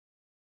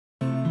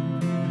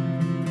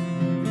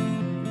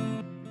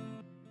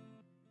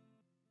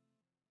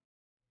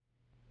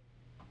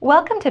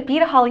Welcome to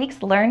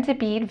Beadaholique's Learn to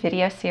Bead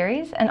video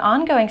series, an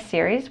ongoing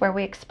series where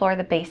we explore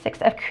the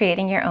basics of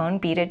creating your own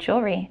beaded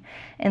jewelry.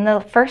 In the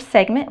first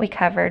segment, we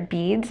covered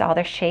beads, all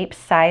their shapes,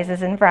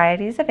 sizes, and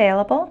varieties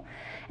available.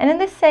 And in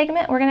this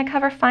segment, we're going to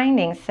cover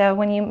findings. So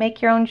when you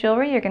make your own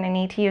jewelry, you're going to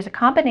need to use a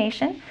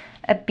combination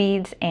of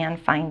beads and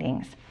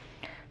findings.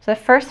 So the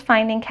first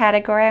finding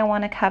category I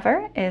want to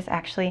cover is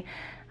actually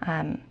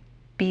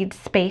bead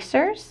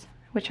spacers,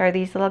 which are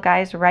these little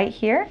guys right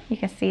here. You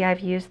can see I've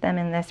used them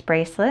in this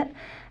bracelet.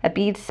 A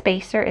bead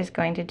spacer is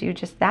going to do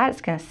just that.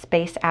 It's going to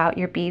space out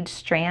your bead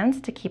strands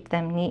to keep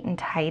them neat and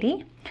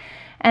tidy.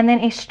 And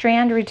then a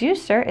strand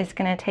reducer is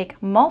going to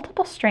take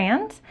multiple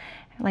strands,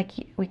 like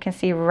we can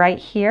see right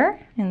here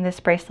in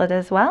this bracelet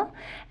as well,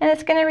 and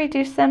it's going to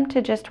reduce them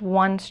to just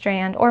one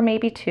strand or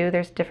maybe two.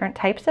 There's different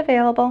types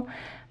available,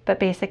 but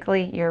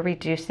basically you're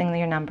reducing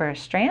your number of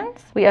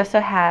strands. We also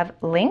have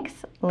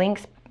links.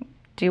 Links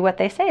do what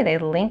they say. They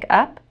link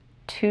up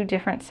two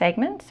different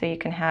segments, so you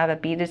can have a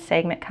beaded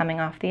segment coming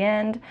off the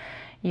end.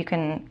 You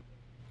can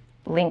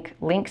link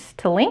links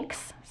to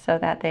links so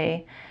that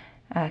they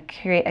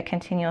create a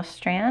continuous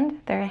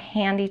strand. They're a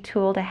handy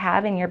tool to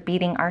have in your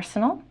beading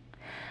arsenal.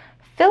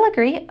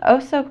 Filigree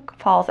also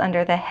falls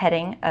under the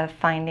heading of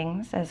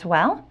findings as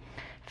well.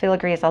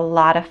 Filigree is a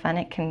lot of fun.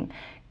 It can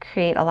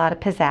create a lot of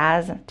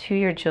pizzazz to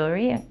your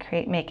jewelry and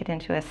make it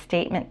into a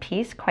statement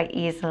piece quite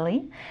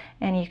easily.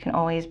 And you can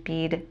always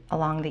bead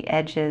along the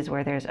edges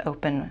where there's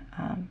open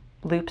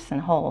loops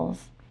and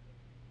holes.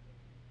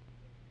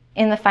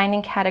 In the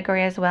finding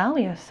category as well,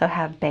 we also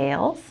have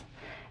bails.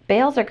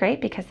 Bails are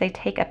great because they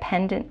take a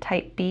pendant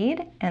type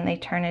bead and they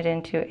turn it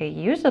into a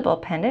usable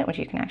pendant, which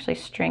you can actually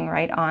string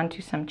right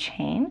onto some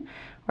chain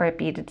or a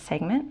beaded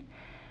segment.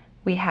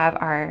 We have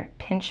our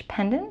pinch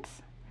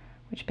pendants,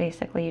 which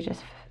basically you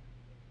just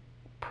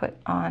put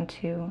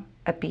onto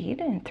a bead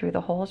and through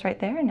the holes right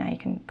there, and now you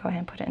can go ahead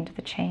and put it into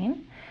the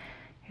chain.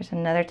 Here's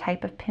another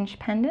type of pinch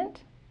pendant,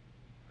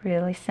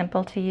 really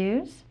simple to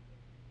use.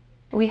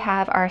 We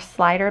have our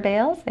slider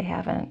bails. They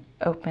have an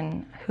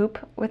open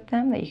hoop with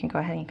them that you can go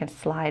ahead and you can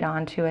slide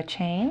onto a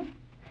chain.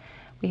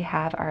 We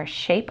have our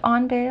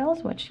shape-on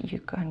bails, which you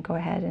can go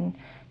ahead and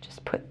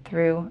just put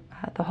through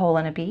the hole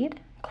in a bead,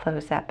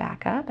 close that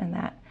back up, and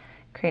that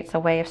creates a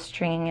way of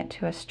stringing it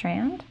to a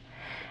strand.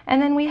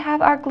 And then we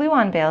have our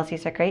glue-on bails.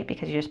 These are great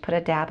because you just put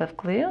a dab of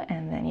glue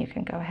and then you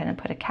can go ahead and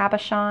put a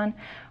cabochon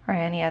or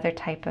any other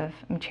type of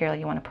material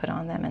you want to put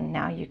on them, and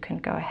now you can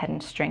go ahead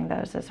and string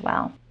those as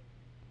well.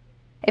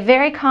 A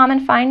very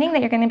common finding that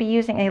you're going to be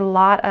using a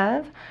lot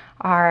of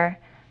are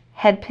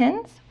head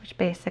pins, which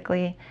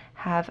basically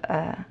have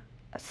a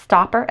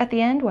stopper at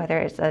the end, whether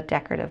it's a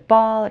decorative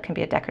ball, it can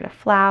be a decorative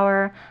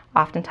flower.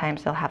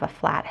 Oftentimes they'll have a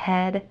flat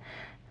head.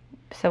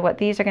 So what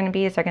these are going to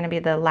be is they're going to be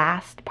the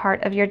last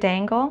part of your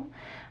dangle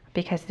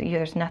because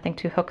there's nothing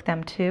to hook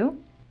them to.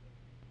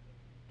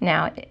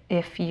 Now,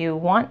 if you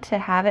want to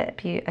have it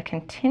be a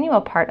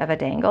continual part of a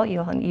dangle,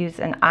 you'll use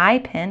an eye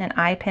pin. An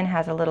eye pin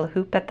has a little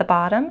hoop at the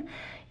bottom.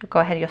 You'll go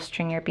ahead, you'll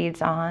string your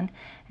beads on,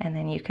 and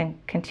then you can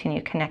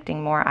continue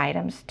connecting more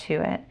items to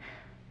it.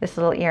 This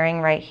little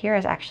earring right here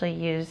is actually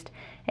used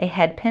a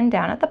head pin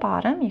down at the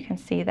bottom. You can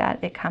see that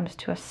it comes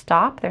to a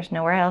stop. There's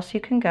nowhere else you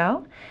can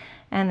go.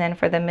 And then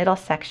for the middle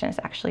section is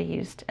actually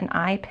used an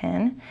eye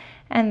pin.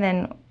 And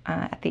then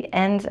at the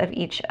ends of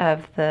each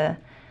of the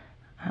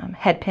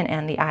head pin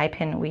and the eye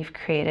pin, we've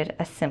created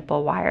a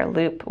simple wire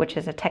loop, which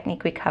is a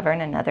technique we cover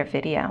in another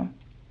video.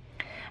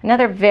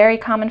 Another very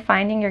common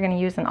finding you're going to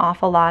use an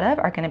awful lot of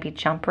are going to be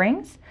jump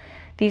rings.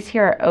 These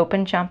here are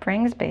open jump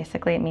rings.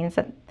 Basically, it means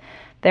that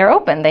they're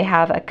open. They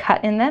have a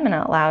cut in them and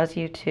it allows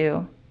you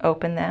to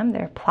open them.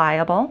 They're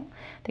pliable.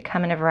 They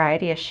come in a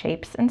variety of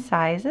shapes and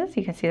sizes.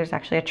 You can see there's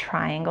actually a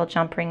triangle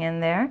jump ring in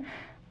there.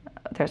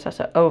 There's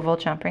also oval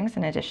jump rings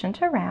in addition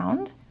to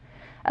round.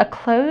 A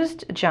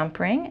closed jump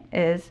ring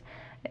is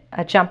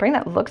a jump ring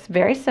that looks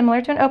very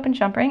similar to an open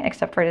jump ring,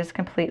 except for it is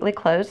completely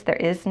closed. There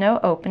is no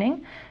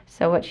opening.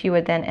 So what you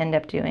would then end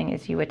up doing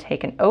is you would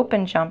take an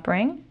open jump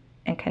ring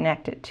and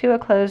connect it to a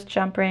closed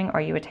jump ring,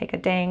 or you would take a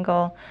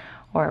dangle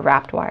or a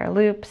wrapped wire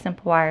loop,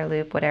 simple wire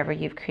loop, whatever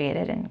you've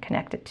created, and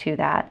connect it to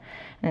that,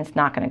 and it's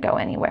not going to go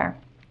anywhere.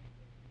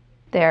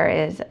 There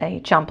is a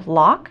jump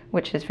lock,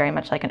 which is very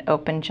much like an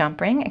open jump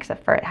ring,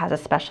 except for it has a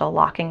special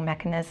locking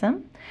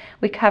mechanism.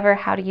 We cover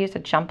how to use a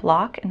jump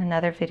lock in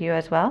another video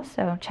as well,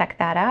 so check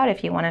that out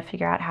if you want to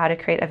figure out how to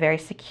create a very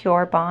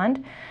secure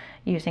bond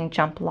using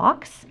jump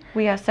locks.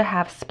 We also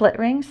have split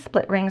rings.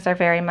 Split rings are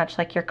very much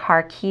like your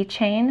car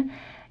keychain.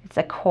 It's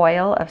a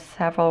coil of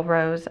several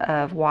rows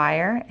of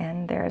wire,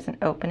 and there's an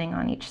opening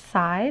on each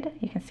side.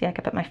 You can see I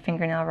could put my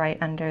fingernail right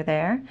under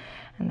there,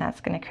 and that's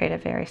going to create a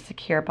very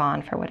secure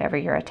bond for whatever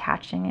you're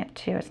attaching it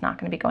to. It's not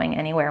going to be going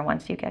anywhere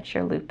once you get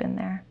your loop in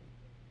there.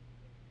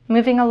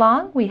 Moving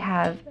along, we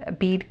have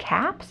bead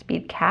caps.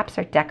 Bead caps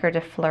are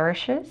decorative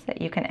flourishes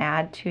that you can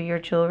add to your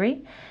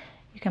jewelry.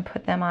 You can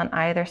put them on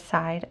either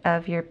side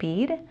of your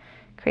bead.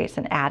 Creates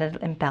an added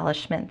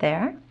embellishment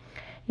there.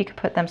 You can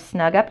put them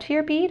snug up to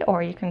your bead,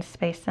 or you can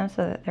space them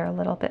so that they're a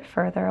little bit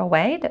further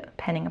away,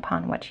 depending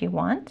upon what you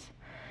want.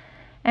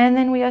 And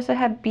then we also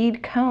have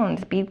bead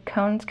cones. Bead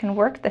cones can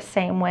work the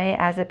same way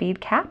as a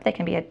bead cap. They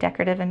can be a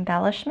decorative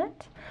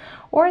embellishment,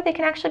 or they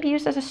can actually be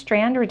used as a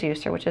strand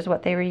reducer, which is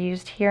what they were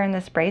used here in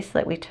this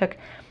bracelet. We took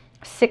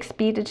 6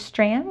 beaded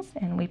strands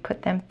and we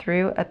put them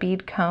through a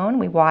bead cone.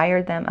 We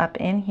wired them up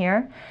in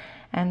here,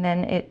 and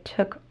then it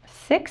took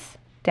 6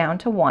 down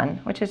to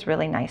 1, which is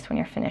really nice when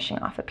you're finishing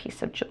off a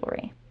piece of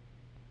jewelry.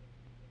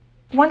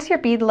 Once your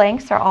bead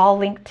lengths are all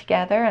linked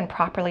together and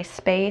properly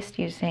spaced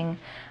using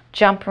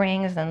jump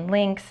rings and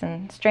links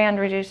and strand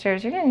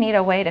reducers, you're going to need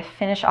a way to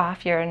finish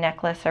off your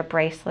necklace or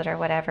bracelet or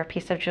whatever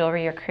piece of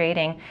jewelry you're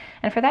creating.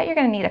 And for that, you're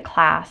going to need a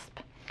clasp.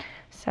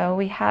 So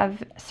we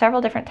have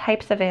several different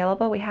types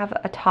available. We have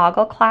a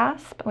toggle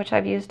clasp, which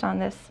I've used on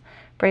this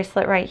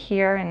bracelet right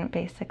here, and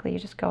basically you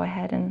just go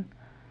ahead and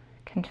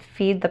can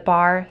feed the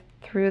bar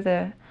through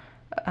the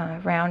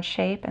round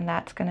shape, and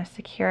that's going to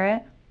secure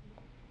it.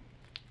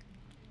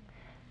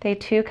 They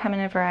too come in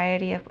a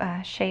variety of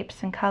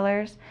shapes and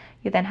colors.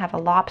 You then have a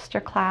lobster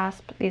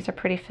clasp. These are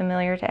pretty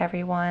familiar to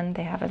everyone.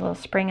 They have a little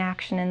spring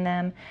action in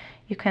them.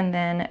 You can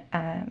then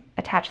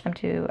attach them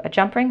to a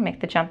jump ring, make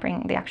the jump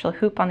ring the actual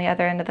hoop on the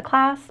other end of the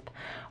clasp,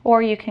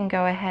 or you can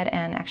go ahead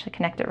and actually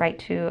connect it right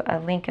to a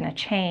link in a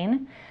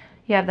chain.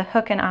 You have the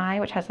hook and eye,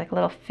 which has like a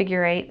little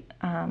figure-8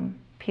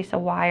 piece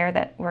of wire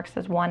that works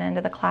as one end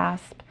of the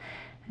clasp,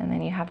 and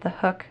then you have the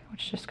hook,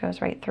 which just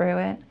goes right through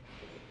it.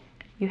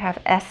 You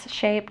have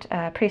S-shaped,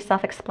 pretty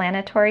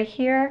self-explanatory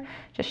here,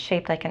 just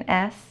shaped like an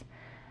S.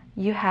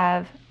 You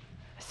have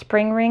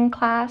spring ring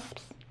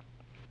clasps,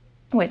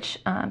 which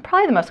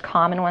probably the most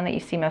common one that you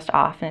see most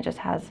often. It just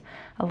has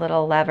a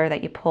little lever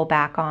that you pull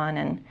back on,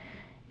 and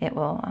it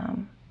will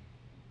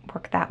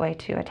work that way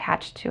to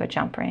attach to a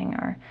jump ring,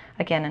 or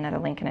again, another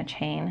link in a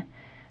chain.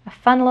 A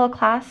fun little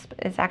clasp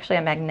is actually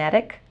a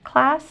magnetic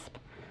clasp.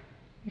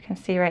 You can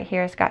see right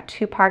here it's got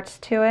 2 parts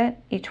to it.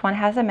 Each one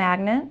has a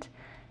magnet,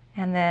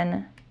 and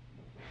then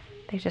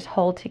they just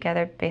hold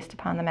together based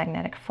upon the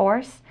magnetic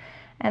force.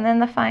 And then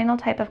the final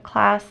type of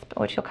clasp,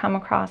 which you'll come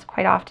across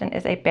quite often,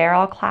 is a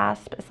barrel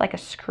clasp. It's like a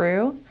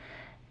screw,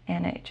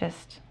 and it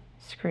just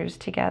screws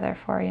together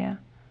for you.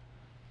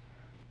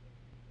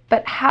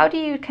 But how do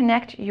you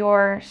connect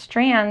your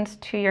strands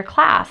to your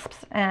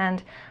clasps?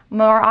 And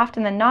more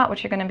often than not,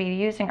 what you're going to be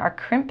using are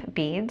crimp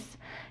beads.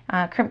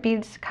 Crimp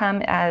beads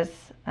come as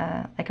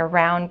like a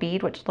round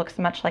bead, which looks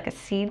much like a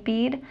seed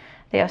bead.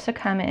 They also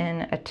come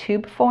in a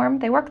tube form.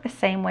 They work the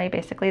same way.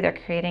 Basically, they're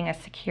creating a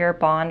secure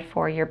bond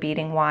for your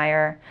beading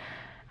wire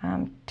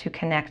to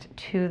connect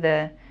to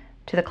the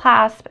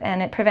clasp,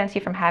 and it prevents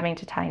you from having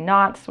to tie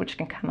knots, which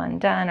can come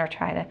undone, or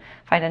try to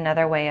find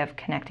another way of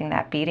connecting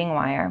that beading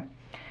wire.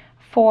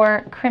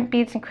 For crimp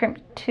beads and crimp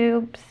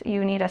tubes,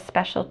 you need a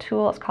special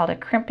tool. It's called a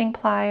crimping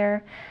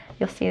plier.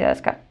 You'll see that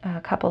it's got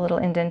a couple little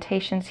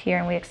indentations here,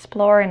 and we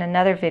explore in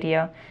another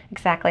video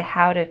exactly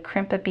how to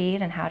crimp a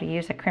bead and how to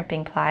use a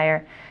crimping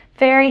plier.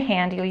 Very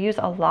handy. You'll use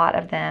a lot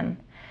of them.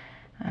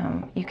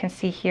 You can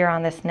see here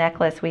on this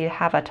necklace we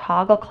have a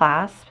toggle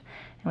clasp,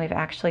 and we've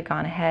actually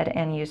gone ahead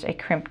and used a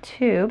crimp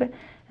tube,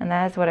 and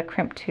that is what a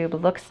crimp tube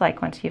looks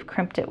like once you've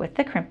crimped it with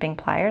the crimping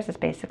pliers. It's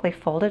basically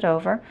folded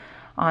over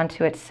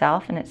onto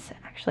itself, and it's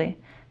actually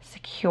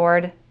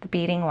secured the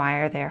beading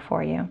wire there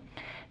for you.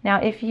 Now,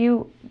 if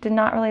you did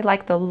not really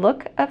like the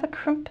look of a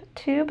crimp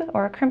tube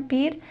or a crimp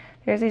bead,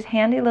 there's these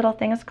handy little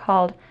things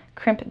called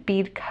crimp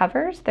bead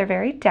covers. They're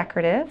very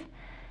decorative,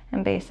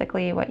 and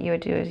basically what you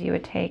would do is you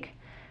would take,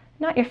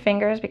 not your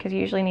fingers because you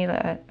usually need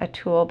a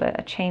tool, but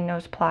a chain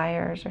nose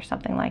pliers or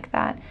something like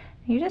that.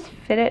 You just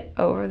fit it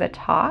over the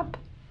top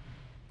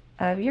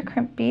of your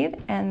crimp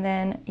bead, and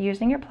then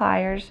using your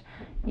pliers,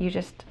 you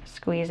just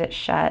squeeze it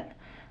shut.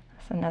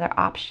 That's another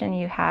option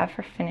you have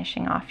for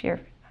finishing off your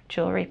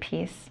jewelry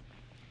piece.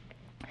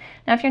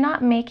 Now, if you're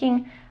not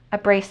making a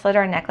bracelet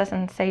or a necklace,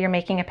 and say you're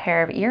making a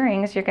pair of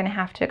earrings, you're going to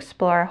have to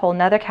explore a whole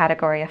nother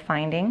category of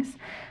findings.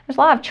 There's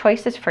a lot of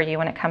choices for you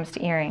when it comes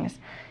to earrings.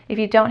 If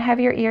you don't have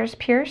your ears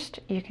pierced,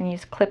 you can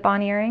use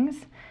clip-on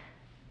earrings.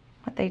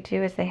 What they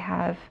do is they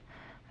have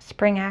a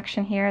spring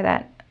action here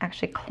that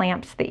actually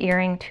clamps the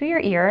earring to your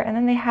ear, and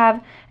then they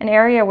have an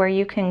area where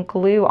you can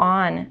glue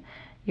on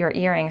your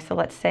earring. So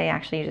let's say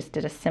actually you just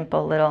did a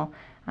simple little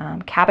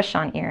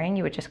cabochon earring.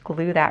 You would just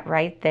glue that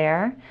right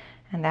there,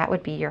 and that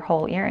would be your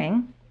whole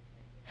earring.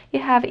 You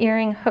have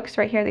earring hooks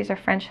right here. These are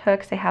French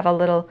hooks. They have a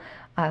little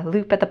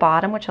loop at the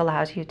bottom, which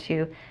allows you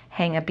to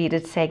hang a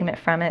beaded segment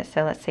from it.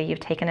 So let's say you've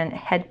taken a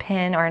head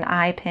pin or an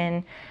eye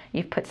pin,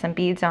 you've put some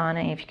beads on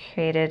it, you've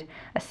created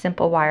a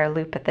simple wire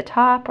loop at the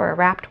top or a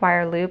wrapped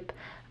wire loop.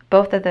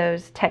 Both of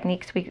those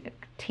techniques we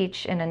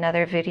teach in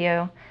another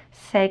video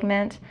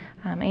segment,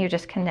 and you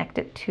just connect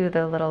it to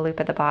the little loop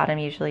at the bottom.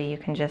 Usually you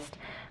can just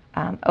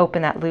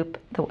open that loop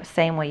the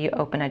same way you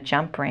open a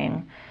jump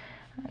ring.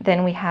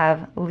 Then we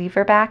have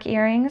lever back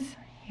earrings.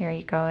 Here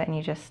you go, and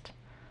you just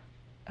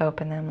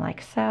open them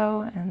like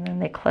so, and then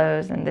they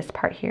close, and this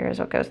part here is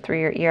what goes through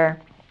your ear.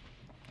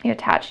 You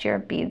attach your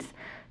beads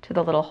to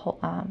the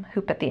little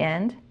hoop at the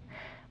end.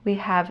 We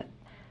have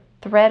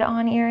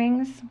thread-on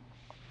earrings.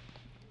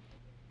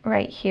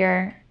 Right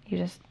here, you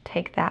just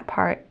take that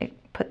part,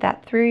 put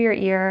that through your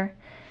ear,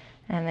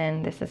 and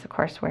then this is of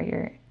course where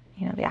your,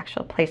 the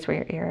actual place where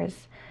your ear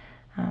is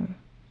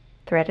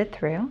threaded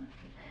through.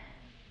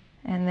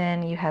 And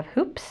then you have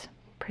hoops,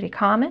 pretty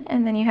common,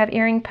 and then you have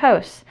earring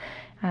posts,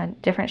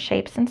 different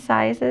shapes and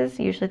sizes.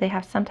 Usually they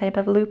have some type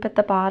of loop at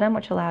the bottom,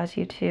 which allows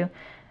you to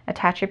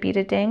attach your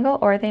beaded dangle,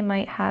 or they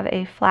might have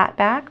a flat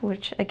back,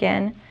 which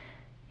again,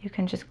 you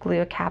can just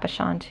glue a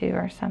cabochon to,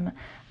 or some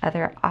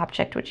other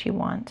object which you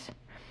want.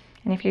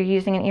 And if you're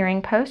using an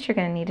earring post, you're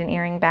going to need an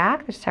earring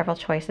back. There's several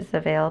choices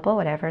available,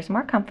 whatever is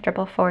more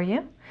comfortable for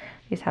you.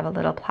 These have a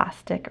little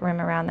plastic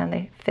rim around them.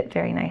 They fit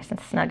very nice and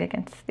snug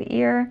against the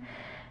ear.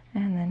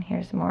 And then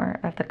here's more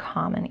of the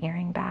common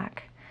earring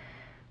back.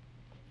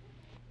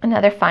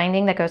 Another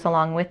finding that goes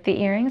along with the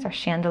earrings are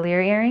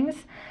chandelier earrings.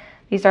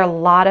 These are a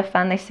lot of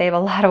fun. They save a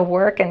lot of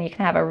work, and you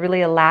can have a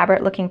really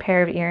elaborate looking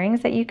pair of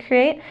earrings that you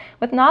create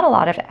with not a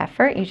lot of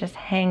effort. You just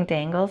hang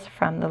dangles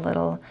from the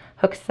little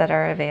hooks that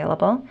are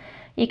available.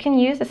 You can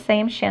use the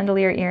same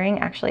chandelier earring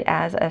actually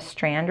as a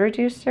strand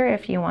reducer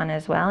if you want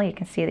as well. You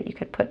can see that you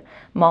could put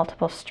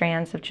multiple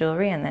strands of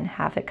jewelry and then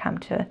have it come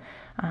to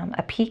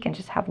a peak and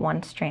just have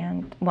one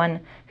strand,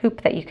 one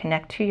hoop that you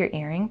connect to your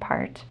earring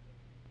part.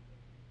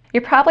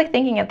 You're probably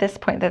thinking at this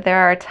point that there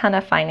are a ton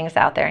of findings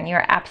out there, and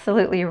you're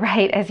absolutely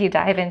right. As you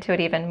dive into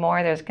it even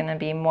more, there's going to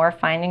be more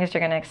findings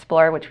you're going to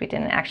explore, which we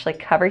didn't actually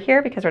cover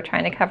here because we're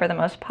trying to cover the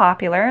most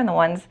popular and the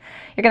ones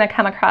you're going to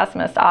come across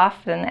most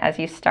often as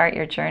you start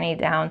your journey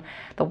down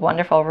the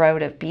wonderful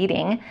road of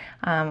beading.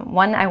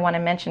 One I want to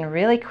mention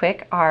really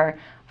quick are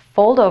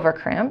fold-over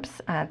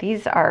crimps.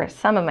 These are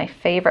some of my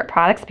favorite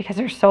products because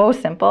they're so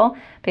simple.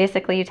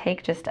 Basically, you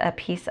take just a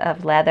piece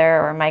of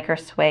leather or micro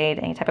suede,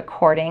 any type of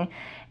cording,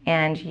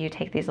 and you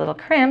take these little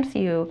crimps,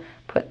 you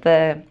put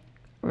the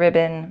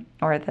ribbon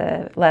or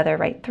the leather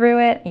right through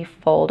it, you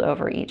fold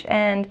over each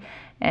end,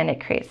 and it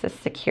creates this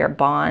secure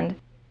bond.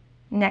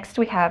 Next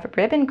we have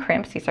ribbon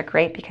crimps. These are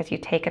great because you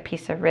take a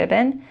piece of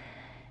ribbon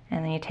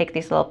and then you take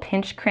these little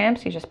pinch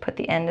crimps, you just put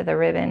the end of the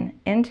ribbon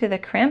into the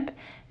crimp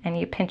and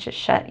you pinch it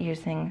shut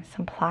using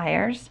some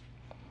pliers.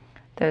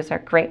 Those are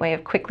a great way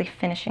of quickly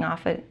finishing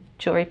off a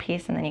jewelry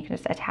piece, and then you can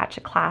just attach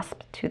a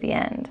clasp to the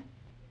end.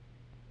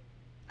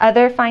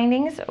 Other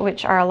findings,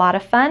 which are a lot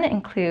of fun,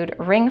 include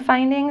ring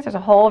findings. There's a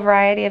whole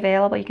variety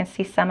available. You can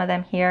see some of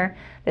them here.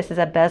 This is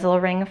a bezel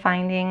ring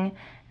finding,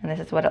 and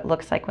this is what it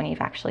looks like when you've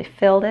actually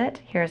filled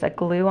it. Here's a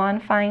glue-on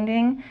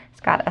finding.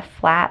 It's got a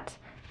flat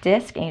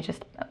disc, and you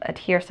just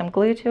adhere some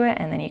glue to it,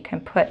 and then you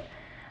can put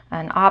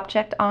an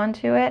object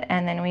onto it.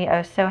 And then we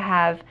also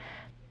have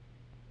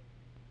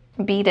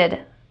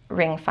beaded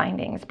ring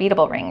findings,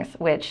 beadable rings,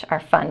 which are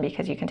fun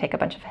because you can take a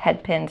bunch of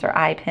head pins or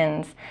eye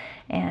pins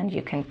and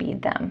you can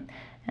bead them.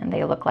 And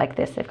they look like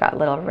this. They've got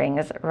little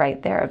rings right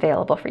there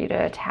available for you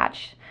to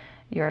attach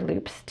your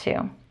loops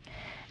to.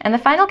 And the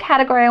final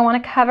category I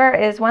want to cover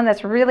is one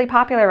that's really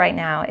popular right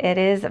now. It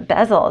is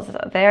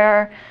bezels.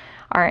 There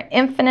are an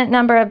infinite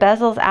number of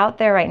bezels out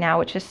there right now,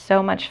 which is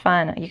so much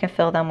fun. You can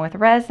fill them with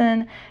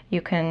resin,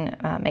 you can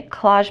make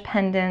collage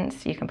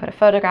pendants, you can put a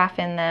photograph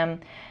in them,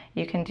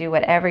 you can do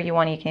whatever you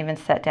want. You can even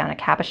set down a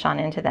cabochon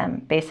into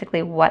them.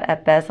 Basically what a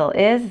bezel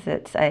is,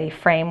 it's a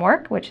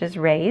framework which is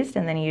raised,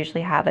 and then you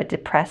usually have a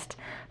depressed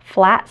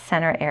flat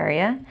center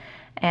area.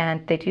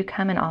 And they do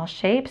come in all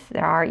shapes.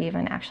 There are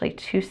even actually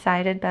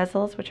two-sided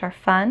bezels, which are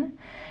fun.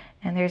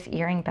 And there's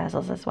earring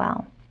bezels as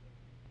well.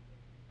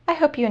 I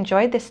hope you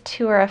enjoyed this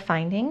tour of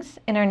findings.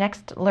 In our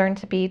next Learn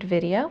to Bead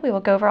video, we will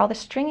go over all the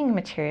stringing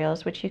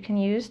materials which you can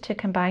use to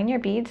combine your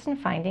beads and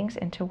findings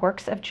into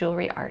works of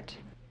jewelry art.